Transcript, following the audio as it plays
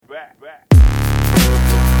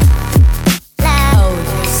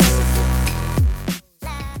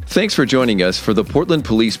Thanks for joining us for the Portland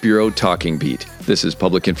Police Bureau Talking Beat. This is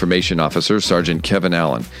Public Information Officer Sergeant Kevin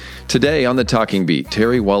Allen. Today on the Talking Beat,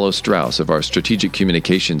 Terry Wallow-Strauss of our Strategic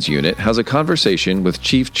Communications Unit has a conversation with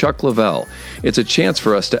Chief Chuck Lavelle. It's a chance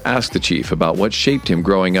for us to ask the Chief about what shaped him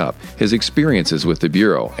growing up, his experiences with the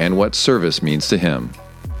Bureau, and what service means to him.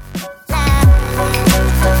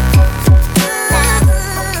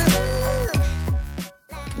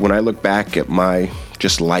 When I look back at my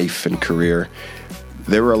just life and career,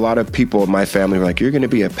 there were a lot of people in my family who were like, "You're going to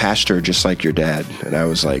be a pastor just like your dad." And I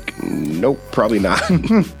was like, nope, probably not.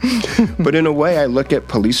 But in a way, I look at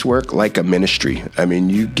police work like a ministry. I mean,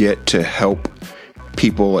 you get to help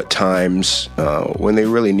people at times when they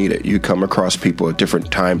really need it. You come across people at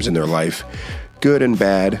different times in their life, good and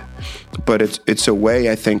bad. But it's a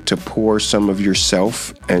way, I think, to pour some of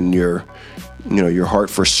yourself and your heart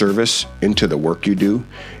for service into the work you do,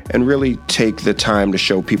 and really take the time to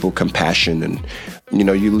show people compassion. And,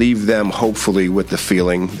 you leave them hopefully with the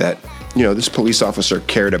feeling that, this police officer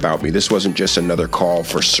cared about me. This wasn't just another call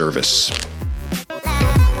for service.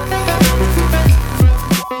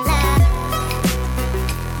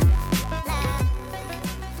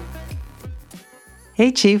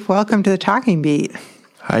 Hey, Chief, welcome to the Talking Beat.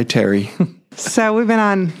 Hi, Terry. So we've been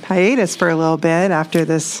on hiatus for a little bit after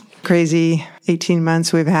this crazy 18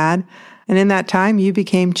 months we've had. And in that time, you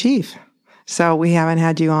became chief. So we haven't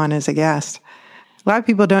had you on as a guest. A lot of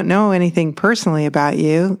people don't know anything personally about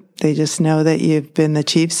you. They just know that you've been the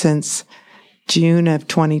chief since June of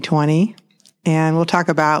 2020. And we'll talk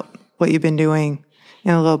about what you've been doing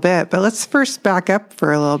in a little bit. But let's first back up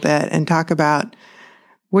for a little bit and talk about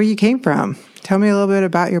where you came from. Tell me a little bit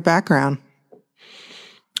about your background.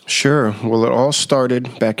 Sure. Well, it all started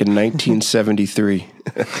back in 1973.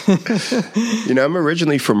 I'm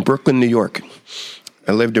originally from Brooklyn, New York.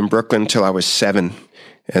 I lived in Brooklyn until I was 7.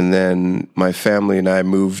 And then my family and I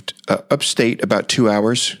moved upstate about 2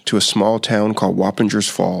 hours to a small town called Wappingers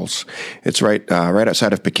Falls. It's right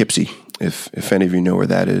outside of Poughkeepsie, if any of you know where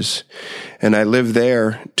that is. And I lived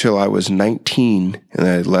there till I was 19, and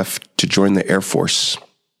I left to join the Air Force.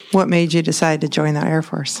 What made you decide to join the Air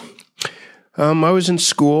Force? I was in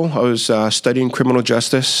school. I was studying criminal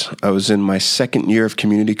justice. I was in my second year of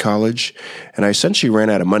community college, and I essentially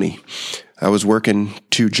ran out of money. I was working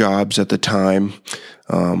 2 jobs at the time.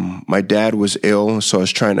 My dad was ill, so I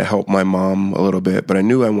was trying to help my mom a little bit, but I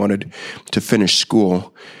knew I wanted to finish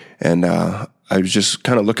school, and I was just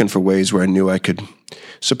kind of looking for ways where I knew I could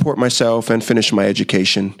support myself and finish my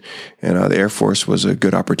education, and the Air Force was a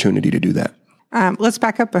good opportunity to do that. Let's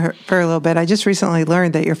back up for a little bit. I just recently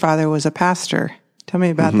learned that your father was a pastor. Tell me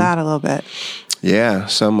about that a little bit. Yeah,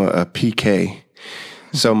 so I'm a PK.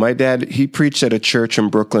 So my dad, he preached at a church in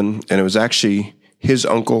Brooklyn, and it was actually his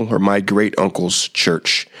uncle or my great uncle's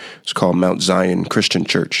church. It's called Mount Zion Christian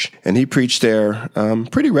Church. And he preached there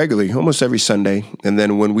pretty regularly, almost every Sunday. And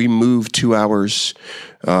then when we moved 2 hours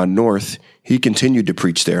north, he continued to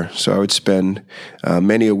preach there. So I would spend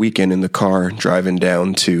many a weekend in the car driving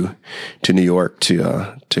down to New York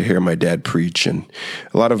to hear my dad preach. And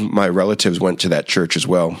a lot of my relatives went to that church as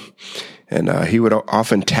well. And he would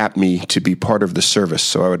often tap me to be part of the service.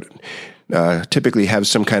 So I would typically have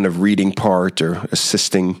some kind of reading part or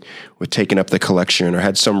assisting with taking up the collection, or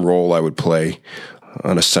had some role I would play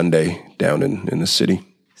on a Sunday down in the city.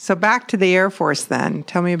 So back to the Air Force then.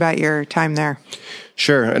 Tell me about your time there.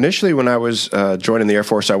 Sure. Initially, when I was joining the Air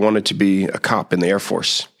Force, I wanted to be a cop in the Air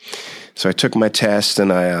Force. So I took my test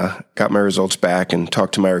and I got my results back and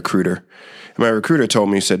talked to my recruiter. And my recruiter told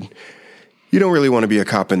me, he said, "You don't really want to be a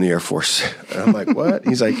cop in the Air Force." And I'm like, "What?"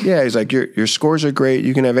 He's like, "Yeah." He's like, your scores are great.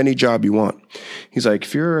 You can have any job you want. He's like,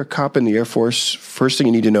 "If you're a cop in the Air Force, first thing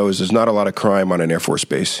you need to know is there's not a lot of crime on an Air Force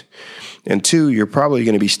base. And 2, you're probably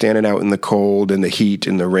going to be standing out in the cold and the heat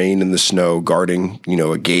and the rain and the snow guarding,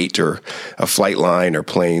 a gate or a flight line or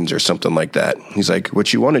planes or something like that." He's like,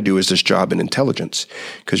 "What you want to do is this job in intelligence,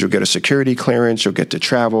 because you'll get a security clearance, you'll get to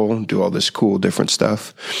travel, do all this cool different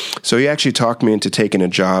stuff." So he actually talked me into taking a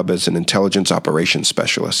job as an intelligence operations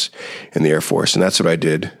specialist in the Air Force. And that's what I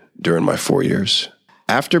did during my 4 years.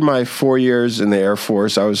 After my 4 years in the Air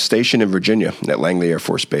Force, I was stationed in Virginia at Langley Air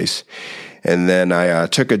Force Base. And then I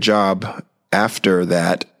took a job after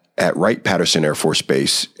that at Wright-Patterson Air Force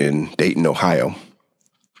Base in Dayton, Ohio.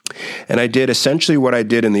 And I did essentially what I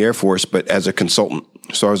did in the Air Force, but as a consultant.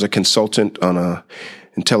 So I was a consultant on a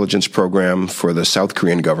intelligence program for the South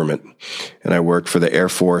Korean government. And I worked for the Air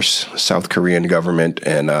Force, South Korean government,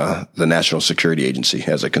 and the National Security Agency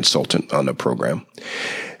as a consultant on the program.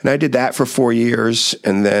 And I did that for 4 years.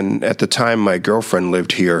 And then at the time, my girlfriend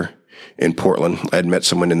lived here in Portland. I had met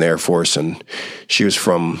someone in the Air Force, and she was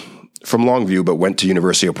from from Longview, but went to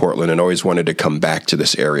University of Portland and always wanted to come back to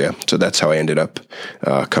this area. So that's how I ended up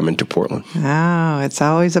coming to Portland. Oh, it's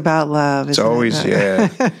always about love. It's always, yeah.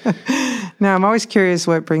 No, I'm always curious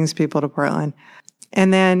what brings people to Portland.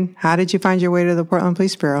 And then how did you find your way to the Portland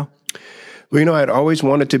Police Bureau? Well, I'd always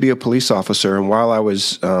wanted to be a police officer. And while I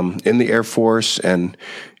was in the Air Force and,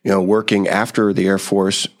 working after the Air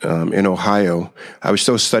Force in Ohio, I was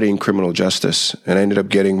still studying criminal justice. And I ended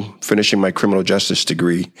up finishing my criminal justice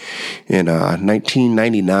degree in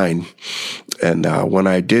 1999. And when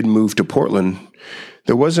I did move to Portland,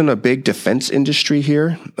 there wasn't a big defense industry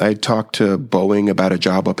here. I talked to Boeing about a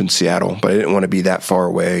job up in Seattle, but I didn't want to be that far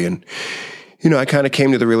away. And, I kind of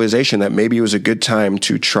came to the realization that maybe it was a good time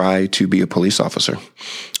to try to be a police officer.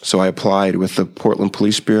 So I applied with the Portland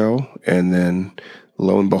Police Bureau, and then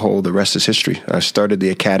lo and behold, the rest is history. I started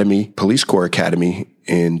the academy, Police Corps Academy,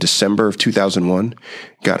 in December of 2001,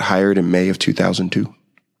 got hired in May of 2002.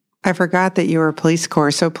 I forgot that you were Police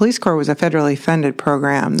Corps. So Police Corps was a federally funded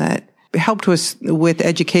program that helped with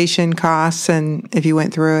education costs, and if you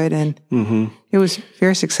went through it, and it was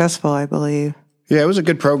very successful, I believe. Yeah, it was a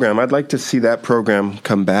good program. I'd like to see that program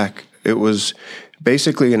come back. It was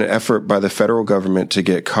basically an effort by the federal government to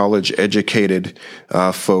get college-educated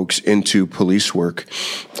folks into police work.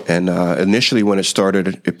 And initially when it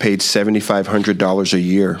started, it paid $7,500 a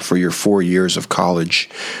year for your 4 years of college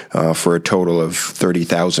for a total of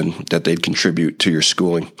 $30,000 that they'd contribute to your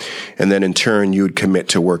schooling. And then in turn, you'd commit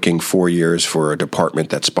to working 4 years for a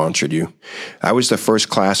department that sponsored you. I was the first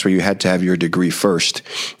class where you had to have your degree first,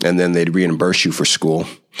 and then they'd reimburse you for school.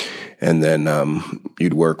 And then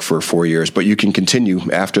you'd work for 4 years, but you can continue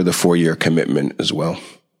after the 4-year commitment as well.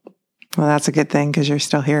 Well, that's a good thing because you're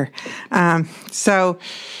still here. So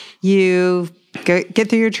you get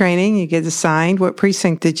through your training, you get assigned. What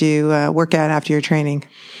precinct did you work at after your training?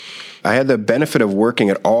 I had the benefit of working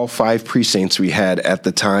at all 5 precincts we had at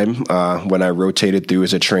the time when I rotated through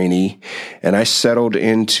as a trainee, and I settled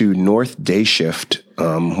into North Day Shift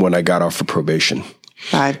when I got off for probation.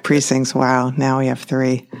 5 precincts. Wow. Now we have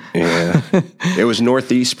 3. Yeah. It was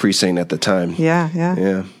Northeast Precinct at the time.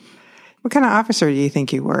 Yeah. What kind of officer do you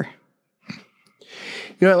think you were?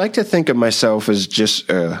 I like to think of myself as just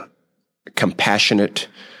a compassionate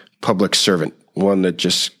public servant, one that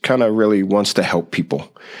just kind of really wants to help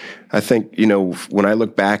people. I think, when I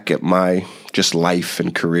look back at my just life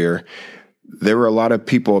and career, there were a lot of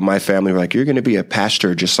people in my family who were like, you're going to be a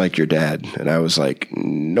pastor just like your dad. And I was like,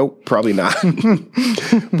 nope, probably not.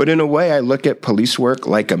 But in a way, I look at police work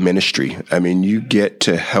like a ministry. I mean, you get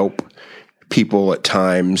to help people at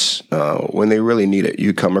times when they really need it.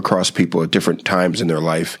 You come across people at different times in their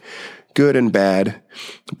life, good and bad.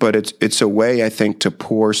 But it's a way, I think, to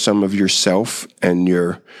pour some of yourself and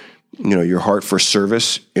your heart for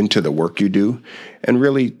service into the work you do, and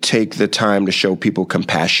really take the time to show people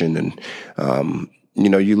compassion. And,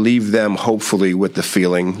 you leave them hopefully with the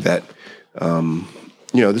feeling that,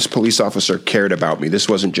 this police officer cared about me. This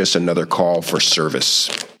wasn't just another call for service.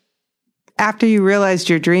 After you realized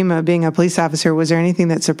your dream of being a police officer, was there anything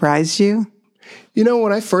that surprised you?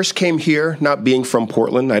 When I first came here, not being from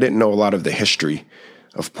Portland, I didn't know a lot of the history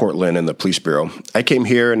of Portland and the police bureau. I came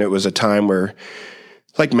here and it was a time where,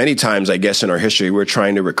 like many times, I guess, in our history, we're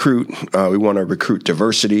trying to recruit. We want to recruit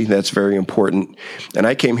diversity. That's very important. And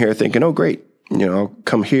I came here thinking, oh, great. I'll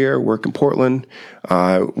come here, work in Portland.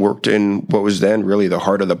 Worked in what was then really the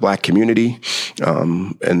heart of the Black community.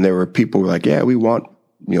 And there were people who were like, yeah, we want,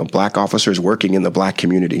 Black officers working in the Black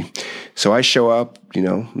community. So I show up,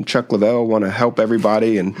 I'm Chuck Lavelle, want to help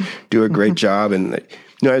everybody and do a great job. And,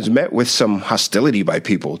 I was met with some hostility by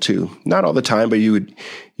people too. Not all the time, but you'd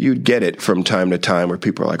get it from time to time where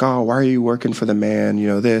people are like, oh, why are you working for the man?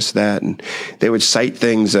 This, that. And they would cite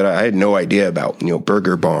things that I had no idea about,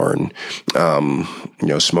 Burger Barn,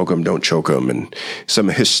 smoke 'em, don't choke 'em, and some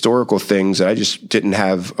historical things that I just didn't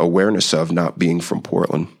have awareness of, not being from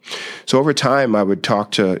Portland. So over time, I would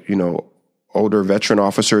talk to, older veteran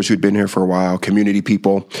officers who'd been here for a while, community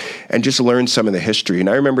people, and just learn some of the history. And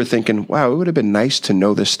I remember thinking, wow, it would have been nice to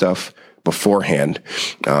know this stuff beforehand.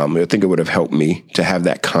 I think it would have helped me to have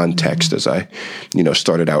that context as I,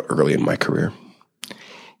 started out early in my career.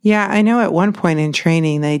 Yeah, I know at one point in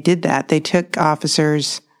training, they did that. They took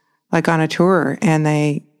officers like on a tour, and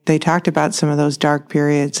they talked about some of those dark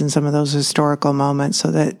periods and some of those historical moments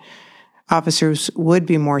so that officers would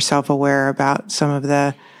be more self-aware about some of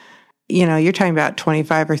the, you're talking about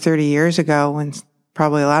 25 or 30 years ago when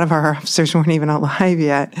probably a lot of our officers weren't even alive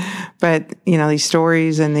yet. But, these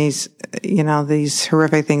stories and these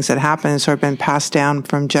horrific things that happen have sort of been passed down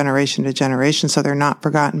from generation to generation. So they're not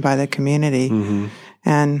forgotten by the community. Mm-hmm.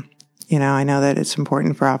 And I know that it's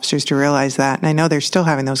important for officers to realize that. And I know they're still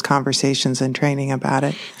having those conversations and training about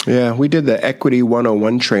it. Yeah, we did the Equity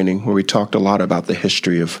 101 training where we talked a lot about the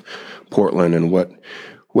history of Portland and what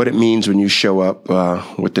it means when you show up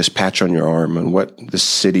with this patch on your arm and what the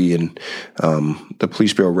city and the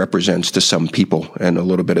police bureau represents to some people and a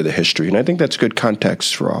little bit of the history. And I think that's good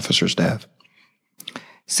context for officers to have.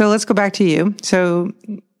 So let's go back to you. So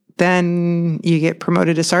then you get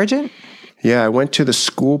promoted to sergeant? Yeah, I went to the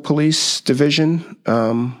school police division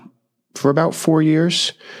for about 4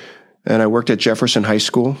 years, and I worked at Jefferson High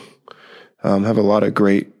School. Have a lot of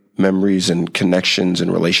great memories and connections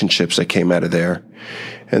and relationships that came out of there.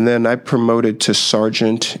 And then I promoted to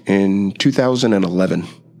sergeant in 2011.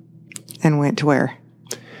 And went to where?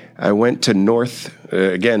 I went to North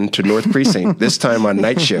Precinct, this time on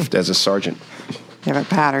night shift as a sergeant. You have a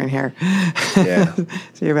pattern here. Yeah.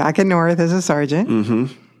 So you're back at North as a sergeant.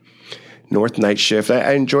 Mm-hmm. North night shift.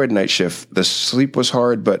 I enjoyed night shift. The sleep was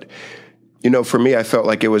hard, but, for me, I felt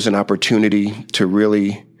like it was an opportunity to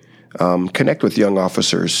really connect with young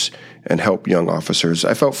officers and help young officers.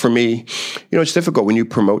 I felt for me, it's difficult when you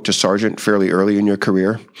promote to sergeant fairly early in your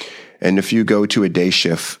career. And if you go to a day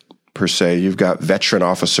shift, per se, you've got veteran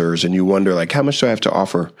officers and you wonder, like, how much do I have to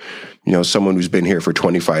offer, someone who's been here for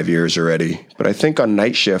 25 years already? But I think on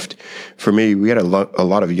night shift, for me, we had a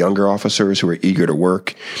lot of younger officers who were eager to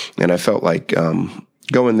work. And I felt like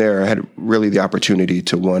going there, I had really the opportunity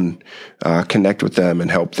to, connect with them and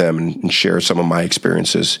help them and share some of my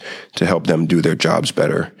experiences to help them do their jobs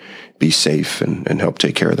better, be safe, and help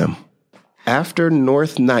take care of them. After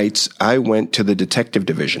North Nights, I went to the detective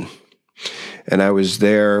division. And I was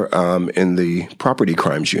there in the property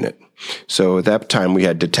crimes unit. So at that time, we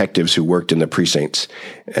had detectives who worked in the precincts.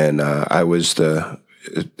 And I was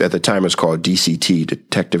at the time it was called DCT,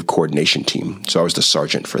 Detective Coordination Team. So I was the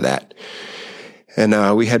sergeant for that.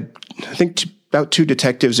 And we had, I think, about 2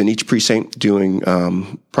 detectives in each precinct doing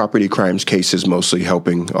property crimes cases, mostly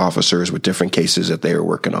helping officers with different cases that they were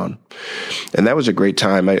working on. And that was a great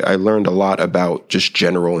time. I learned a lot about just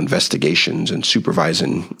general investigations and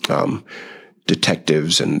supervising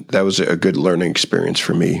detectives, and that was a good learning experience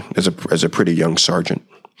for me as a pretty young sergeant.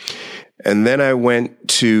 And then I went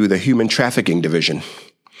to the human trafficking division,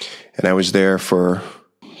 and I was there for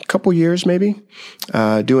a couple years, maybe,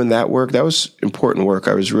 doing that work. That was important work.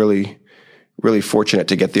 I was really fortunate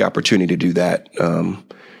to get the opportunity to do that.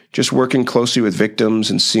 Just working closely with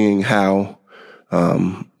victims and seeing how,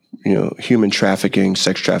 human trafficking,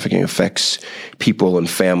 sex trafficking affects people and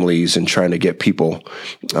families, and trying to get people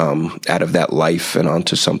out of that life and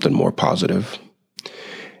onto something more positive.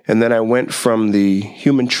 And then I went from the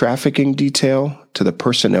human trafficking detail to the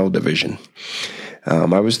personnel division.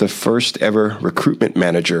 I was the first ever recruitment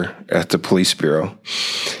manager at the police bureau.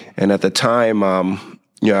 And at the time,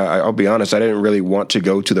 I'll be honest, I didn't really want to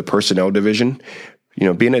go to the personnel division.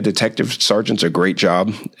 Being a detective sergeant's a great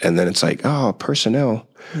job. And then it's like, oh, personnel.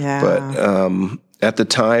 Yeah. But at the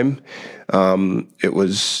time, it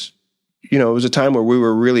was a time where we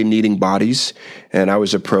were really needing bodies. And I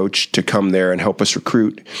was approached to come there and help us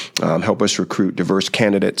recruit diverse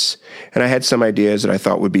candidates. And I had some ideas that I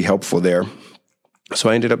thought would be helpful there. So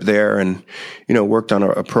I ended up there and, worked on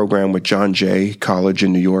a program with John Jay College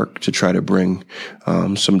in New York to try to bring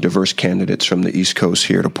some diverse candidates from the East Coast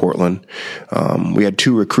here to Portland. We had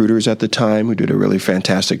 2 recruiters at the time who did a really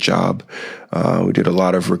fantastic job. We did a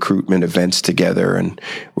lot of recruitment events together, and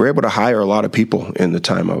we were able to hire a lot of people in the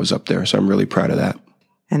time I was up there. So I'm really proud of that.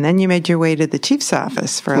 And then you made your way to the chief's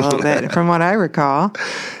office for a little bit, from what I recall.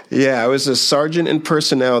 Yeah, I was a sergeant in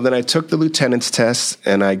personnel. Then I took the lieutenant's test,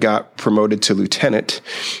 and I got promoted to lieutenant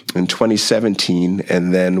in 2017,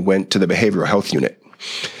 and then went to the behavioral health unit.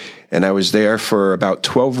 And I was there for about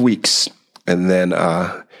 12 weeks. And then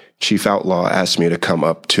Chief Outlaw asked me to come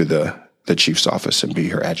up to the chief's office and be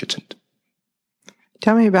her adjutant.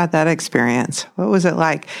 Tell me about that experience. What was it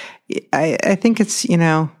like? I think it's,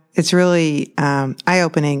 it's really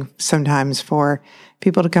eye-opening sometimes for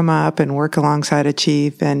people to come up and work alongside a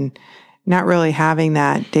chief and not really having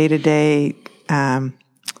that day-to-day,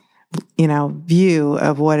 view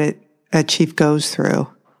of what a chief goes through.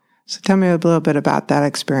 So tell me a little bit about that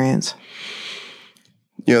experience.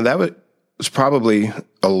 That was probably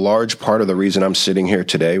a large part of the reason I'm sitting here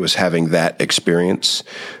today, was having that experience.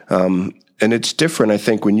 And it's different, I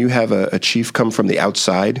think, when you have a chief come from the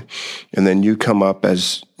outside and then you come up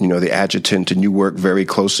as, the adjutant, and you work very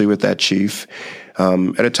closely with that chief.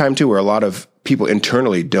 At a time, too, where a lot of people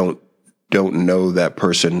internally don't don't know that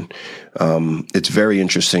person, it's very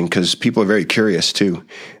interesting because people are very curious too.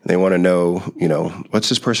 They want to know, what's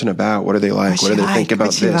this person about? What are they like? What do they think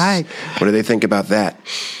about this? What do they think about that?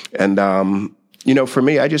 And, for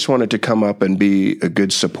me, I just wanted to come up and be a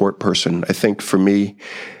good support person. I think for me,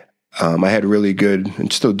 I had really good,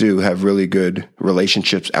 and still do have really good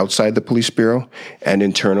relationships outside the police bureau and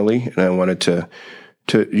internally. And I wanted to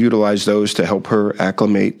utilize those to help her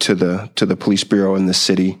acclimate to the police bureau in the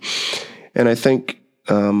city. And I think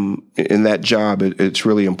in that job, it's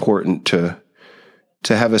really important to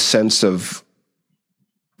have a sense of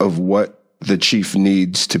what the chief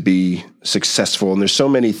needs to be successful. And there's so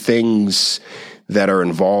many things that are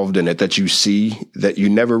involved in it that you see that you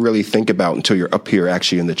never really think about until you're up here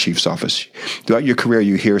actually in the chief's office. Throughout your career,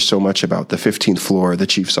 you hear so much about the 15th floor, the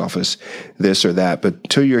chief's office, this or that. But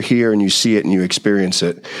until you're here and you see it and you experience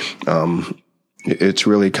it, it's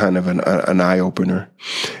really kind of an eye opener.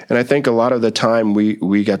 And I think a lot of the time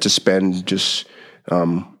we got to spend just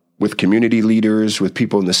with community leaders, with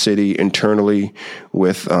people in the city, internally,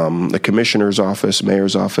 with the commissioner's office,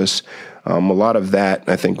 mayor's office. A lot of that,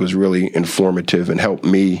 I think, was really informative and helped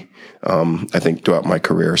me, I think, throughout my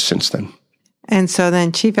career since then. And so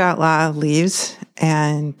then Chief Outlaw leaves,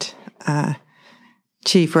 and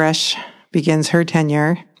Chief Resch begins her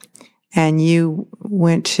tenure, and you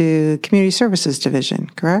went to Community Services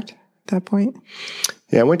Division, correct, at that point?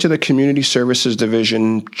 Yeah, I went to the Community Services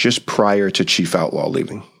Division just prior to Chief Outlaw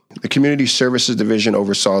leaving. The Community Services Division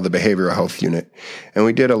oversaw the Behavioral Health Unit, and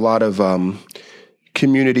we did a lot of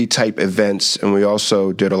community-type events, and we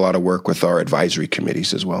also did a lot of work with our advisory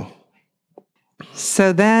committees as well.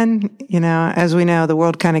 So then, as we know, the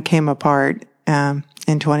world kind of came apart in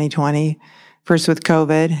 2020, first with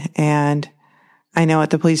COVID, and I know at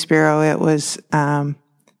the Police Bureau it was,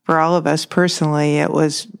 for all of us personally, it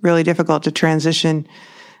was really difficult to transition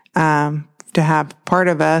to have part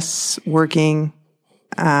of us working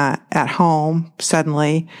at home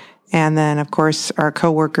suddenly. And then, of course, our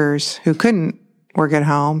coworkers who couldn't work at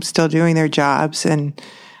home, still doing their jobs and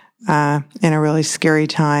in a really scary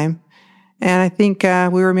time. And I think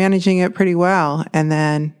we were managing it pretty well. And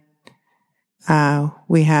then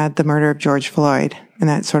we had the murder of George Floyd, and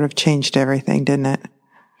that sort of changed everything, didn't it?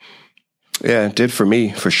 Yeah, it did for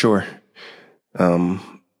me, for sure. I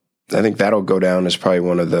think that'll go down as probably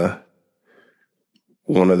one of the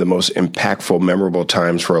most impactful, memorable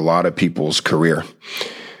times for a lot of people's career.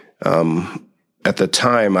 At the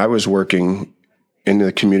time, I was working in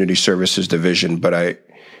the Community Services Division, but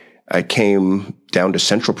I came down to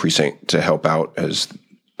Central Precinct to help out as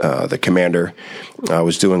the commander. I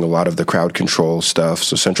was doing a lot of the crowd control stuff,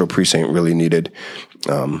 so Central Precinct really needed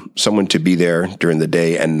someone to be there during the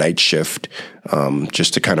day and night shift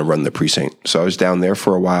just to kind of run the precinct. So I was down there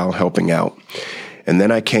for a while helping out. And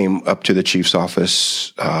then I came up to the chief's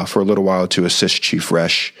office for a little while to assist Chief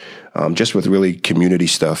Resch, just with really community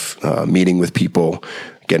stuff, meeting with people,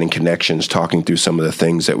 getting connections, talking through some of the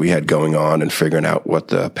things that we had going on and figuring out what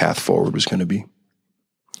the path forward was going to be.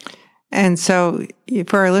 And so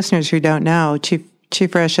for our listeners who don't know, Chief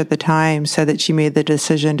Resch at the time said that she made the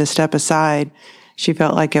decision to step aside. She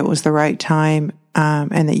felt like it was the right time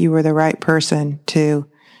and that you were the right person to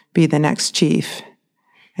be the next chief.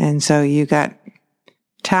 And so you got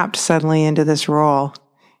tapped suddenly into this role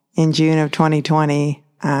in June of 2020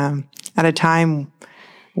 at a time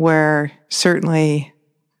where certainly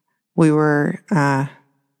we were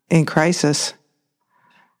in crisis.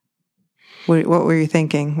 What were you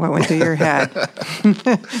thinking? What went through your head?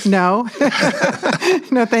 No?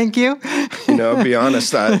 No, thank you? I'll be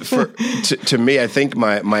honest. To me, I think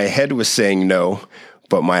my head was saying no,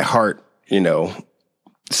 but my heart,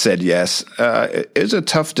 said yes. It was a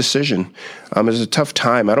tough decision. It was a tough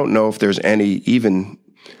time. I don't know if there's any even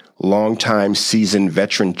long-time seasoned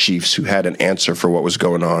veteran chiefs who had an answer for what was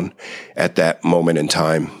going on at that moment in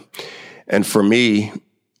time. And for me,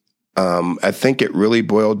 I think it really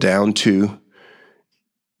boiled down to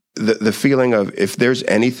the feeling of if there's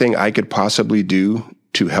anything I could possibly do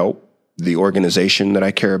to help the organization that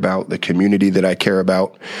I care about, the community that I care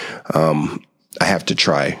about, I have to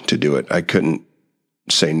try to do it. I couldn't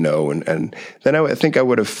say no. And then I think I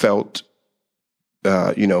would have felt,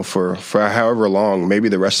 for however long, maybe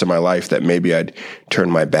the rest of my life, that maybe I'd turn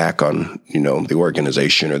my back on, the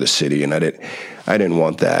organization or the city. And I didn't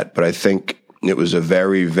want that. But I think it was a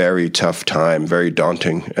very, very tough time, very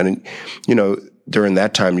daunting. And, during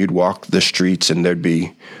that time, you'd walk the streets and there'd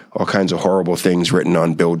be all kinds of horrible things written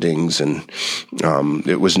on buildings. And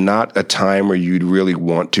it was not a time where you'd really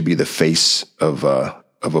want to be the face of a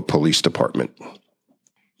police department.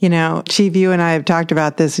 Chief, you and I have talked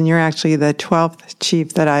about this, and you're actually the 12th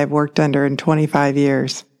chief that I've worked under in 25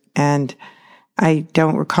 years. And I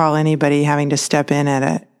don't recall anybody having to step in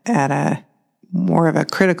at a more of a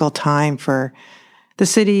critical time for the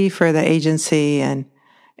city, for the agency.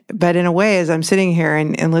 But in a way, as I'm sitting here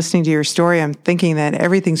and listening to your story, I'm thinking that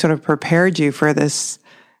everything sort of prepared you for this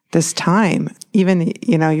time. Even,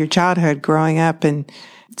 your childhood growing up and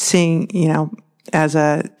seeing, as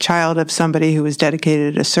a child of somebody who was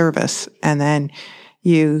dedicated to service, and then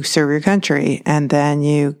you serve your country, and then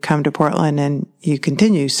you come to Portland and you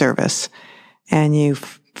continue service, and you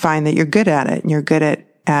find that you're good at it, and you're good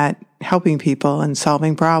at helping people and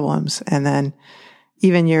solving problems. And then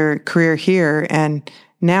even your career here, and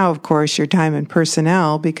now, of course, your time in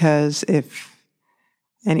personnel, because if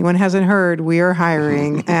anyone hasn't heard, we are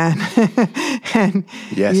hiring and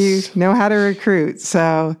yes. You know how to recruit.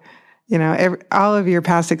 So, all of your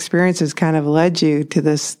past experiences kind of led you to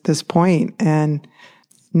this point. And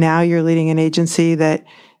now you're leading an agency that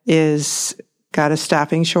is got a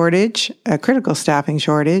staffing shortage, a critical staffing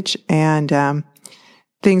shortage, and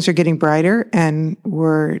things are getting brighter, and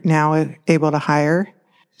we're now able to hire.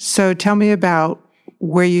 So tell me about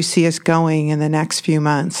where you see us going in the next few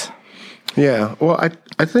months. Yeah, well,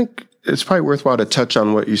 I think it's probably worthwhile to touch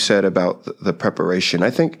on what you said about the preparation. I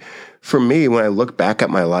think for me, when I look back at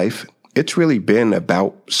my life, it's really been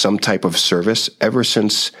about some type of service ever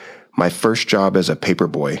since my first job as a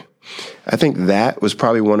paperboy. I think that was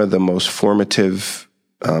probably one of the most formative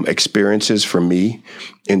experiences for me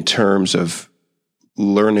in terms of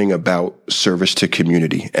learning about service to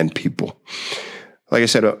community and people. Like I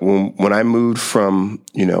said, when I moved from,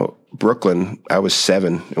 Brooklyn, I was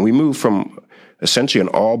 7, and we moved from essentially an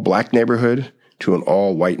all black neighborhood to an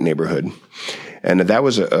all white neighborhood. And that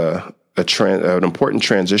was an important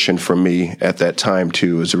transition for me at that time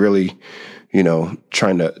too. It was really,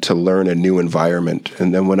 trying to learn a new environment.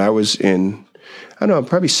 And then when I was in,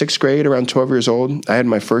 probably 6th grade, around 12 years old, I had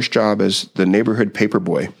my first job as the neighborhood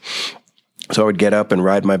paperboy. So I would get up and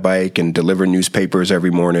ride my bike and deliver newspapers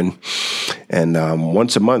every morning. And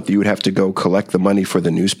once a month, you would have to go collect the money for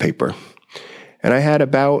the newspaper. And I had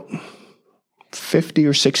about 50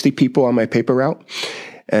 or 60 people on my paper route.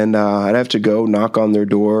 And I'd have to go knock on their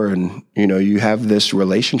door. And, you have this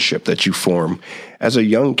relationship that you form as a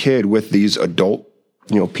young kid with these adult,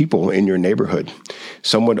 people in your neighborhood.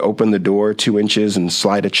 Some would open the door 2 inches and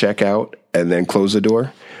slide a check out and then close the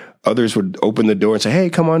door. Others would open the door and say, "Hey,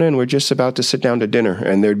 come on in. We're just about to sit down to dinner."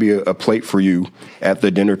 And there'd be a plate for you at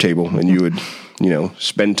the dinner table, and you would,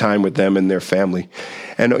 spend time with them and their family.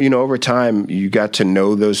 And, over time, you got to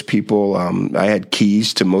know those people. I had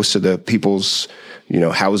keys to most of the people's,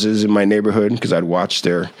 houses in my neighborhood because I'd watch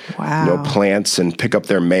their, plants and pick up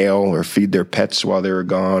their mail or feed their pets while they were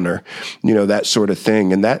gone, or, that sort of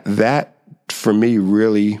thing. And that for me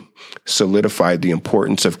really solidified the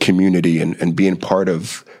importance of community and being part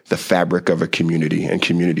of the fabric of a community and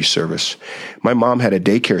community service. My mom had a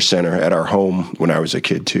daycare center at our home when I was a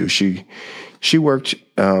kid too. She worked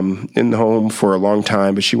in the home for a long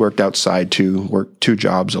time, but she worked outside too, worked 2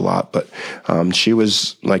 jobs a lot. But she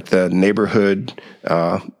was like the neighborhood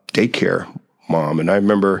daycare mom. And I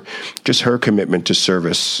remember just her commitment to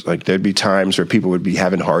service. Like there'd be times where people would be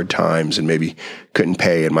having hard times and maybe couldn't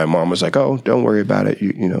pay. And my mom was like, "Oh, don't worry about it.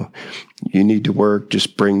 You need to work.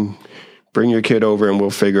 Just bring your kid over and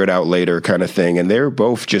we'll figure it out later," kind of thing. And they were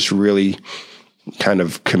both just really kind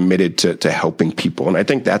of committed to helping people. And I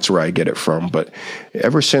think that's where I get it from. But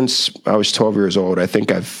ever since I was 12 years old, I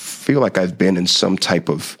think I feel like I've been in some type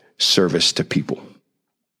of service to people.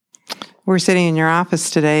 We're sitting in your office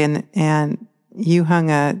today and you hung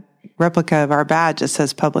a replica of our badge that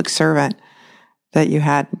says public servant that you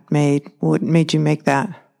had made. What made you make that?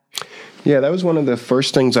 Yeah, that was one of the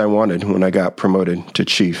first things I wanted when I got promoted to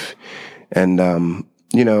chief. And,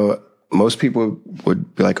 most people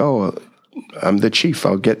would be like, "Oh, I'm the chief.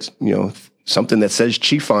 I'll get, something that says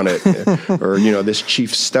chief on it or, this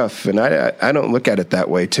chief stuff." And I don't look at it that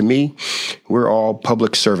way. To me, we're all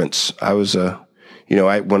public servants. I was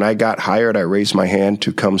when I got hired, I raised my hand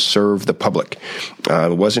to come serve the public.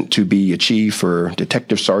 It wasn't to be a chief or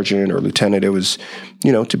detective sergeant or lieutenant. It was,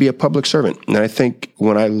 to be a public servant. And I think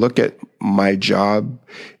when I look at my job,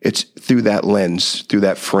 it's through that lens, through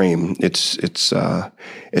that frame. It's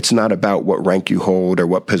not about what rank you hold or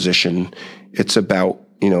what position. It's about,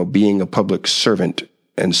 being a public servant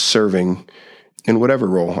and serving in whatever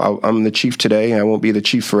role. I'm the chief today. I won't be the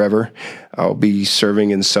chief forever. I'll be serving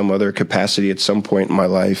in some other capacity at some point in my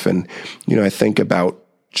life. And, I think about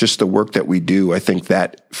just the work that we do. I think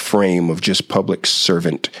that frame of just public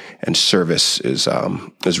servant and service is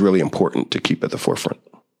really important to keep at the forefront.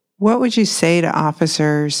 What would you say to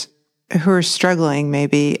officers who are struggling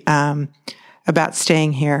maybe about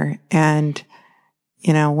staying here and,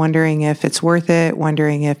 wondering if it's worth it,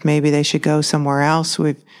 wondering if maybe they should go somewhere else?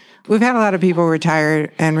 We've had a lot of people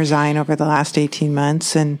retire and resign over the last 18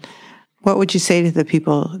 months. And what would you say to the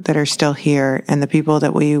people that are still here and the people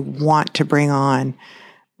that we want to bring on?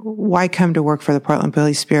 Why come to work for the Portland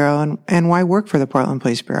Police Bureau and why work for the Portland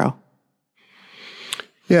Police Bureau?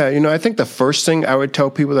 Yeah, I think the first thing I would tell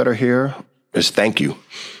people that are here is thank you.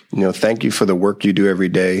 Thank you for the work you do every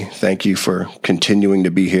day. Thank you for continuing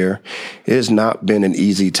to be here. It has not been an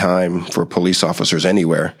easy time for police officers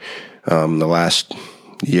anywhere the last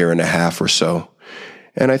year and a half or so.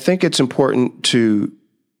 And I think it's important to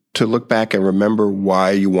look back and remember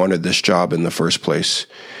why you wanted this job in the first place.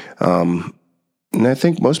 And I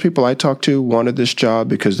think most people I talk to wanted this job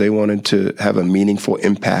because they wanted to have a meaningful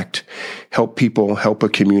impact, help people, help a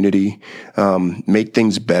community, make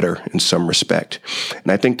things better in some respect.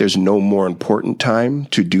 And I think there's no more important time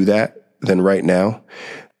to do that than right now.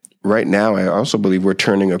 Right now, I also believe we're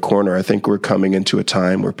turning a corner. I think we're coming into a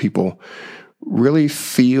time where people really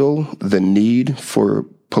feel the need for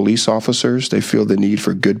police officers. They feel the need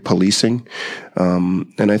for good policing.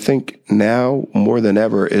 And I think now more than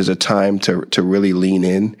ever is a time to really lean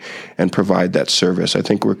in and provide that service. I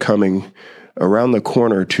think we're coming around the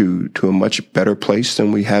corner to a much better place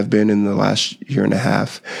than we have been in the last year and a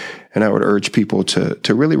half. And I would urge people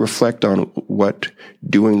to really reflect on what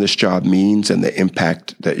doing this job means and the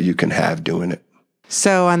impact that you can have doing it.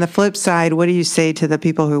 So on the flip side, what do you say to the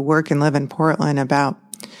people who work and live in Portland about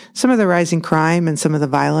some of the rising crime and some of the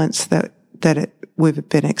violence that we've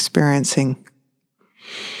been experiencing?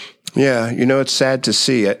 Yeah, it's sad to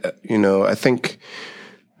see. I think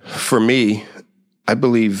for me, I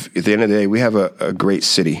believe at the end of the day, we have a great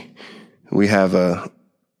city. We have a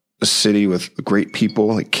city with great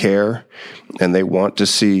people that care, and they want to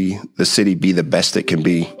see the city be the best it can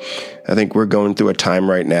be. I think we're going through a time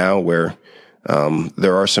right now where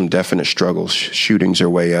there are some definite struggles. Shootings are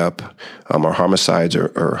way up. Our homicides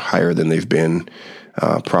are higher than they've been.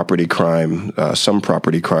 Property crime, some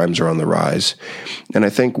property crimes are on the rise. And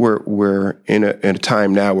I think we're in a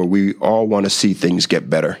time now where we all want to see things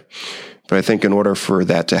get better. But I think in order for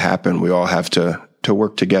that to happen, we all have to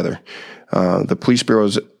work together. The police bureau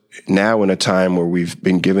is now in a time where we've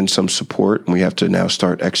been given some support, and we have to now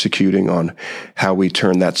start executing on how we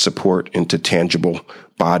turn that support into tangible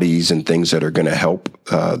bodies and things that are going to help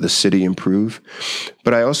the city improve.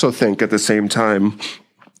 But I also think at the same time,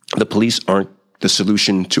 the police aren't the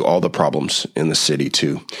solution to all the problems in the city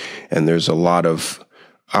too. And there's a lot of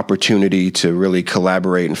opportunity to really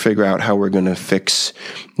collaborate and figure out how we're going to fix,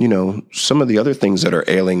 some of the other things that are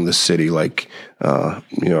ailing the city, like, our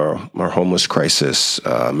homeless crisis,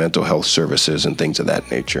 mental health services and things of that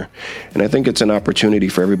nature. And I think it's an opportunity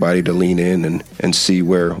for everybody to lean in and see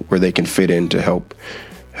where they can fit in to help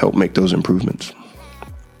make those improvements.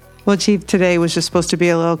 Well, Chief, today was just supposed to be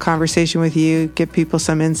a little conversation with you, give people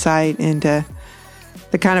some insight into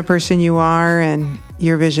the kind of person you are and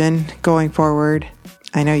your vision going forward.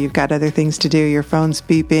 I know you've got other things to do. Your phone's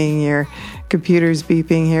beeping, your computer's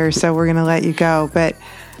beeping here, so we're going to let you go. But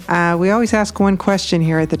we always ask one question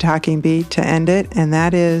here at the Talking Beat to end it, and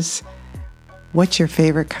that is, what's your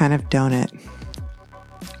favorite kind of donut?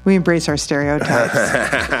 We embrace our stereotypes.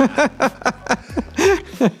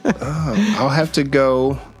 I'll have to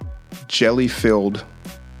go jelly-filled.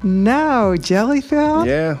 No, jelly-filled?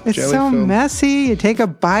 Yeah, it's jelly-filled. So messy. You take a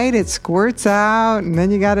bite, it squirts out, and then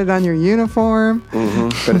you got it on your uniform. Mm-hmm.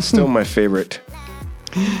 But it's still my favorite.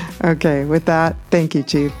 Okay, with that, thank you,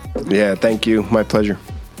 Chief. Yeah, thank you. My pleasure.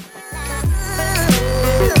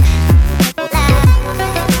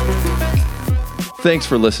 Thanks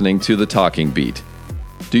for listening to The Talking Beat.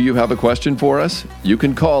 Do you have a question for us? You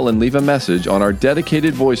can call and leave a message on our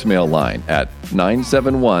dedicated voicemail line at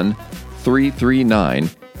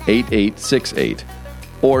 971-339-8868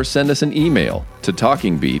 or send us an email to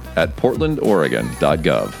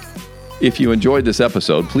talkingbeat@portlandoregon.gov. If you enjoyed this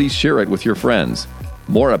episode, please share it with your friends.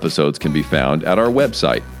 More episodes can be found at our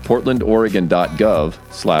website,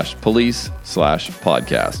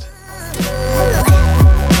 portlandoregon.gov/police/podcast.